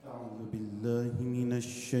بالله من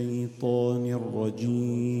الشيطان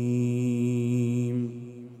الرجيم.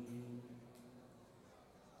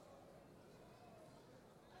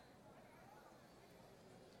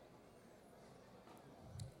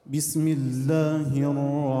 بسم الله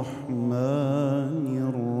الرحمن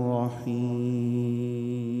الرحيم.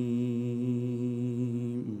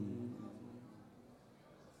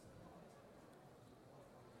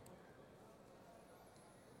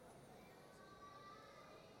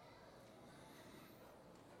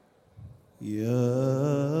 يا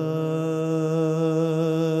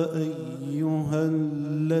أيها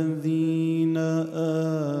الذين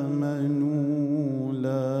آمنوا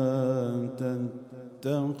لا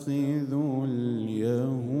تتخذوا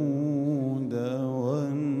اليهود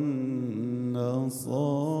والنصارى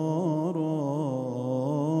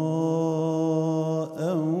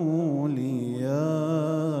أولياء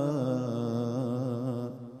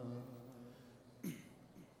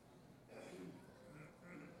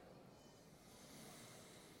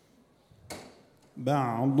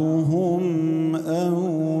بعضهم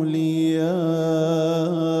أولياء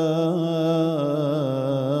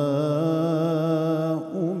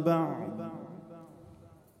بعض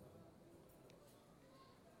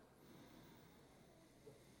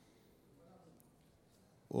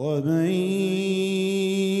ومن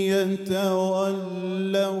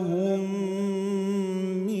يتولهم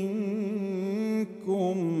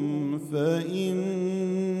منكم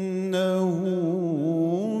فإنه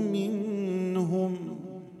منهم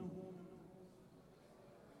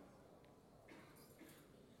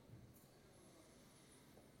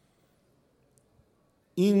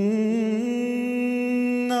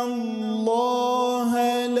إن الله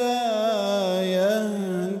لا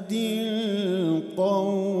يهدي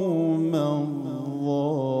القوم الظالمين.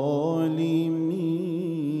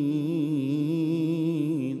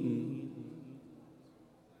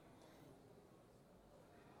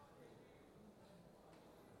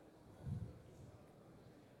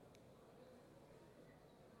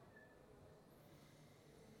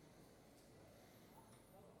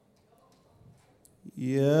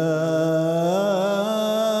 يا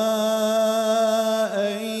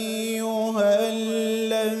أيها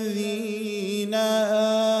الذين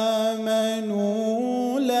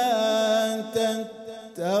آمنوا لا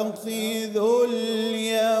تتخذوا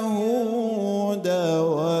اليهود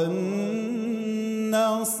والنصارى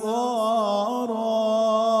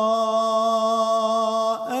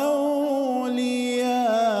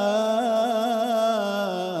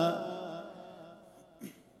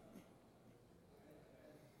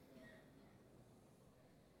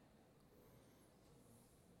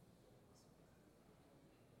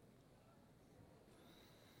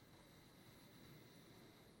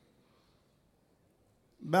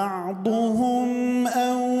بعضهم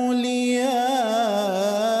أولياء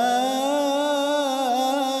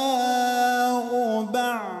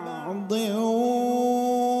بعض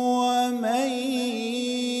ومن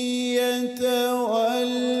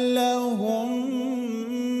يتولهم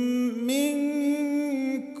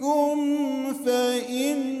منكم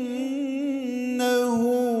فإنه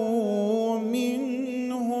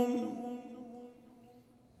منهم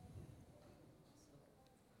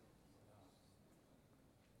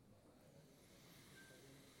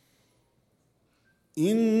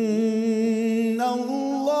إن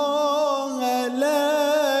الله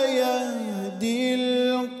لا يهدي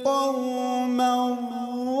القوم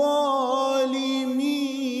الظالمين.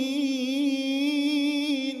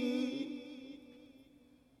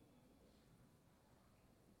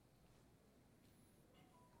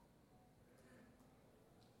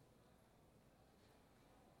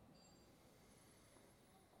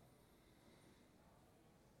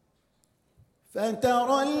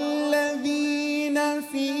 فترى الذين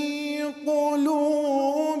في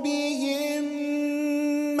قلوبهم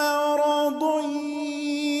مرض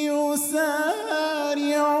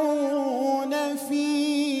يسارعون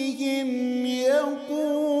فيهم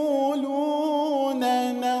يقولون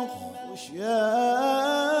نخشى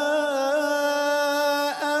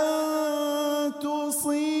أن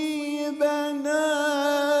تصيبنا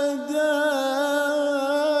دائرة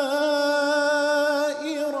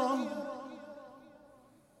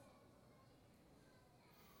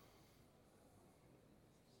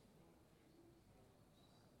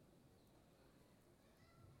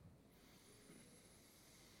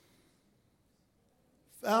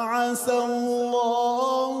فعسى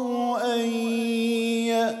الله أن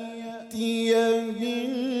يأتي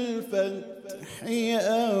بالفتح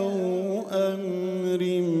أو أمر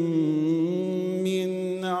من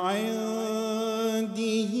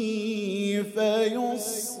عنده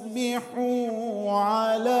فيصبحوا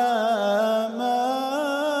على ما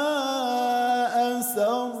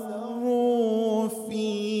أسروا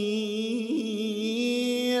في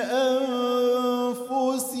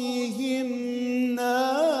أنفسهم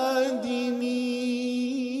نادمين.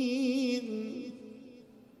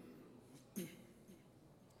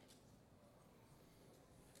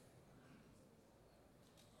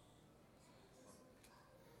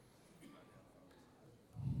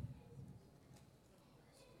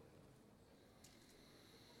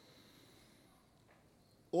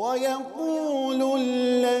 ويقول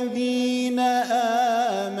الذين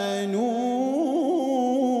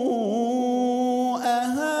آمنوا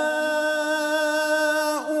أهؤلاء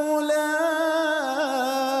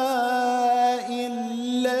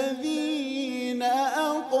الذين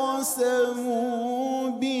أقسموا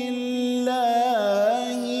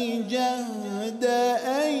بالله جهد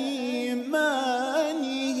أيمانهم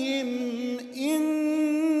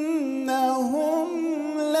إنهم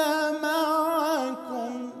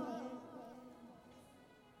لمعكم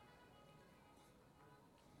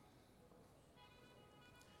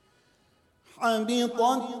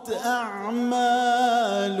حبطت أعمالهم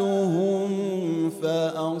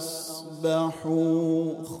فأصبحوا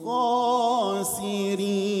خاسرين.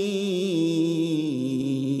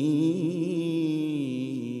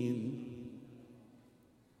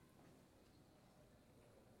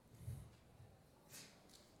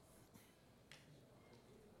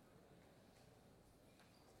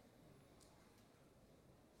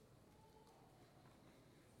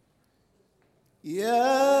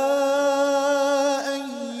 يا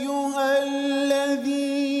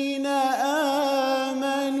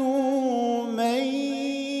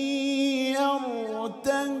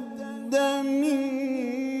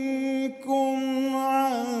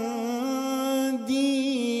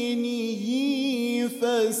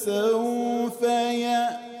فسوف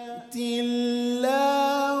يأتي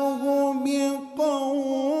الله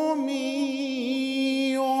بقوم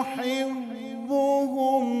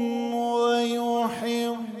يحبهم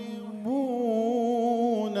ويحبونه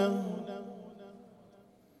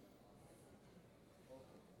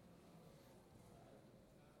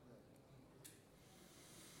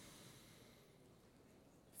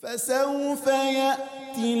فسوف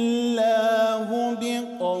يأتي الله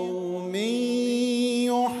بقوم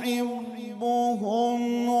يحبهم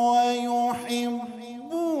ويحبونه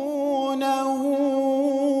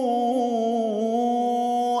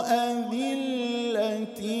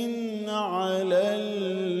أذلة على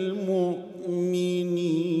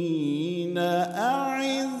المؤمنين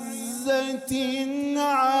أعزة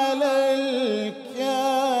على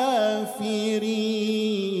الكافرين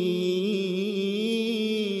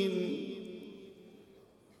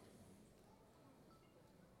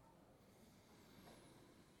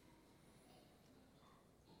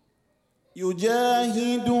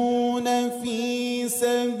يجاهدون في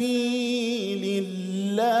سبيل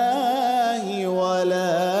الله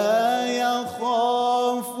ولا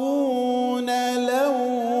يخافون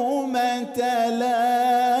لومة لائم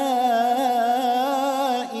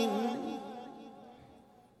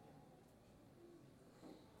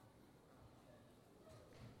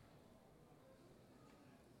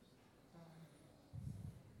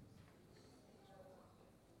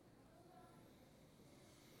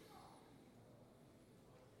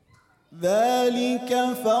ذلك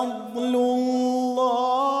فضل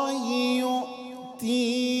الله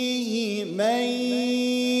يؤتيه من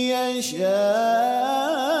يشاء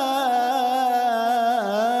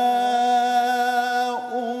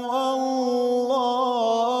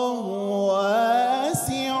والله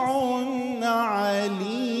واسع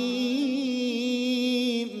عليم.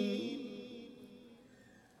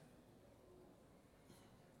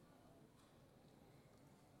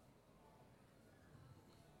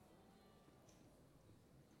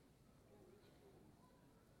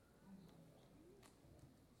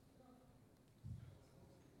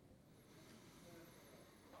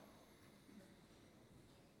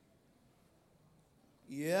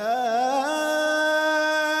 يا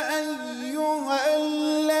أيها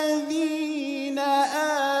الذين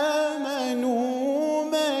آمنوا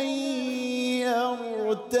من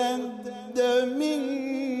يرتد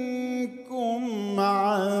منكم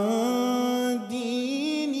عن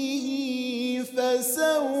دينه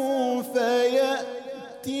فسوف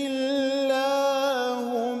يأتي الله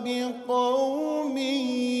بقوم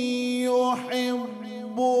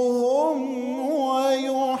يحبهم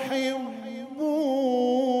ويحبونه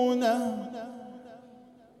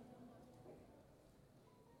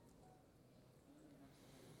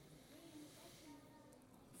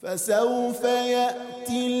فسوف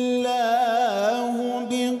يأتي الله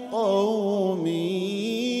بقوم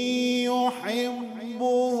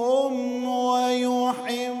يحبهم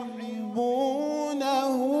ويحبونه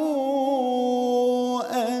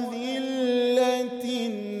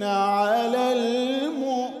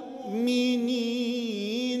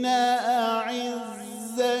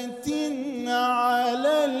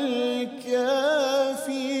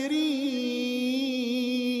الكافرين.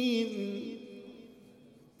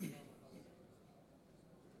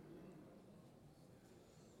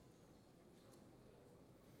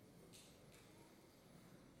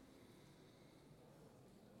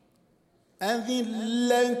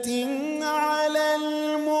 أذلة على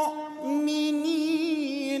المؤمنين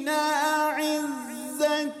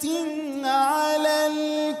أعزة على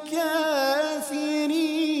الكافرين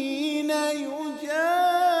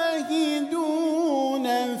يجاهدون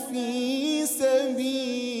في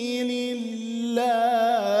سبيل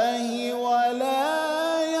الله ولا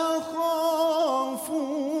يخافون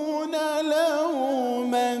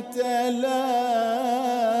لومة لائم.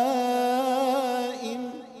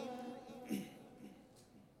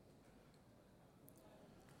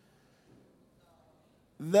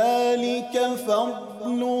 ذلك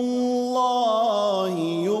فضل الله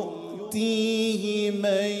يؤتيه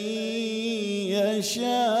من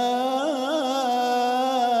يشاء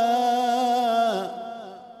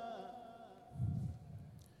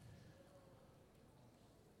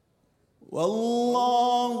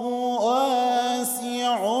والله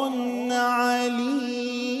واسع عليم.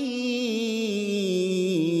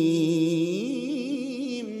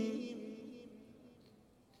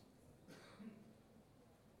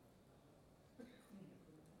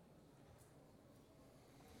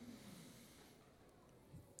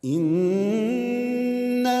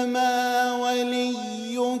 إنما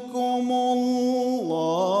وليكم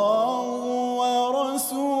الله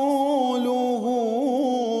ورسوله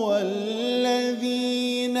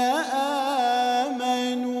والذين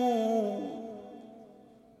آمنوا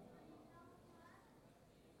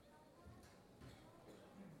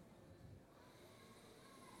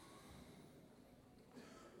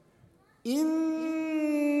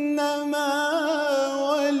إنما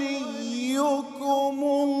وليكم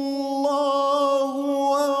الله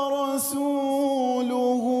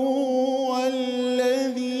ورسوله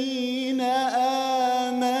والذين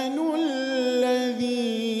آمنوا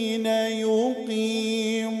الذين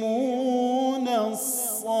يقيمون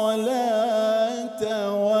الصلاة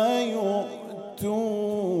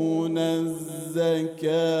ويؤتون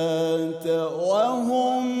الزكاة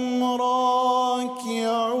وهم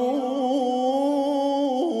راكعون.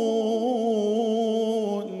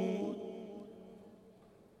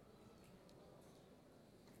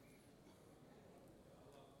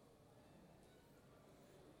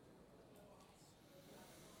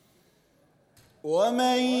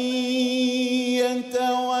 ومن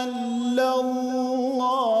يتول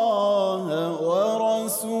الله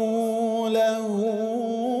ورسوله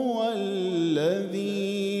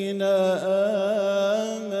والذين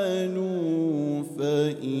آمنوا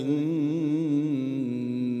فإن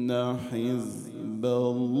حزب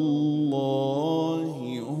الله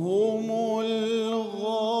هم الغالبون.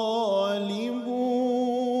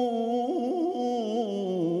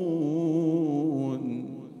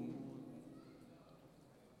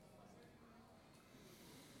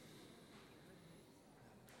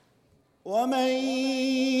 ومن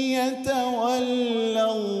يتول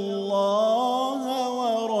الله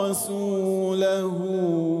ورسوله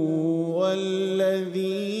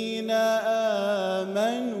والذين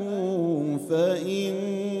آمنوا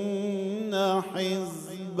فإن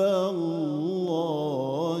حزب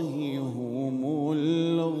الله هم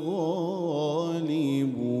الغالبون.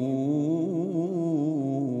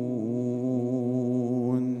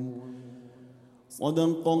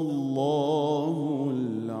 صدق الله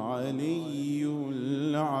العلي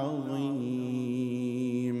العظيم.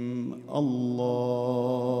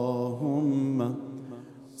 اللهم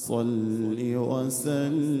صل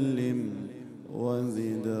وسلم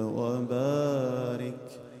وزد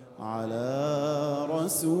وبارك على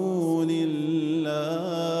رسول الله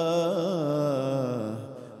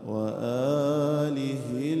وآله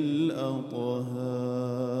الأطهار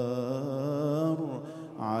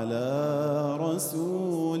على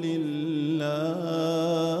رسول الله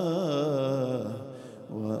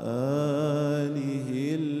وآله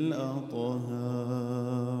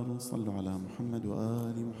الأطهار. صلوا على محمد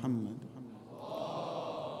وآل محمد.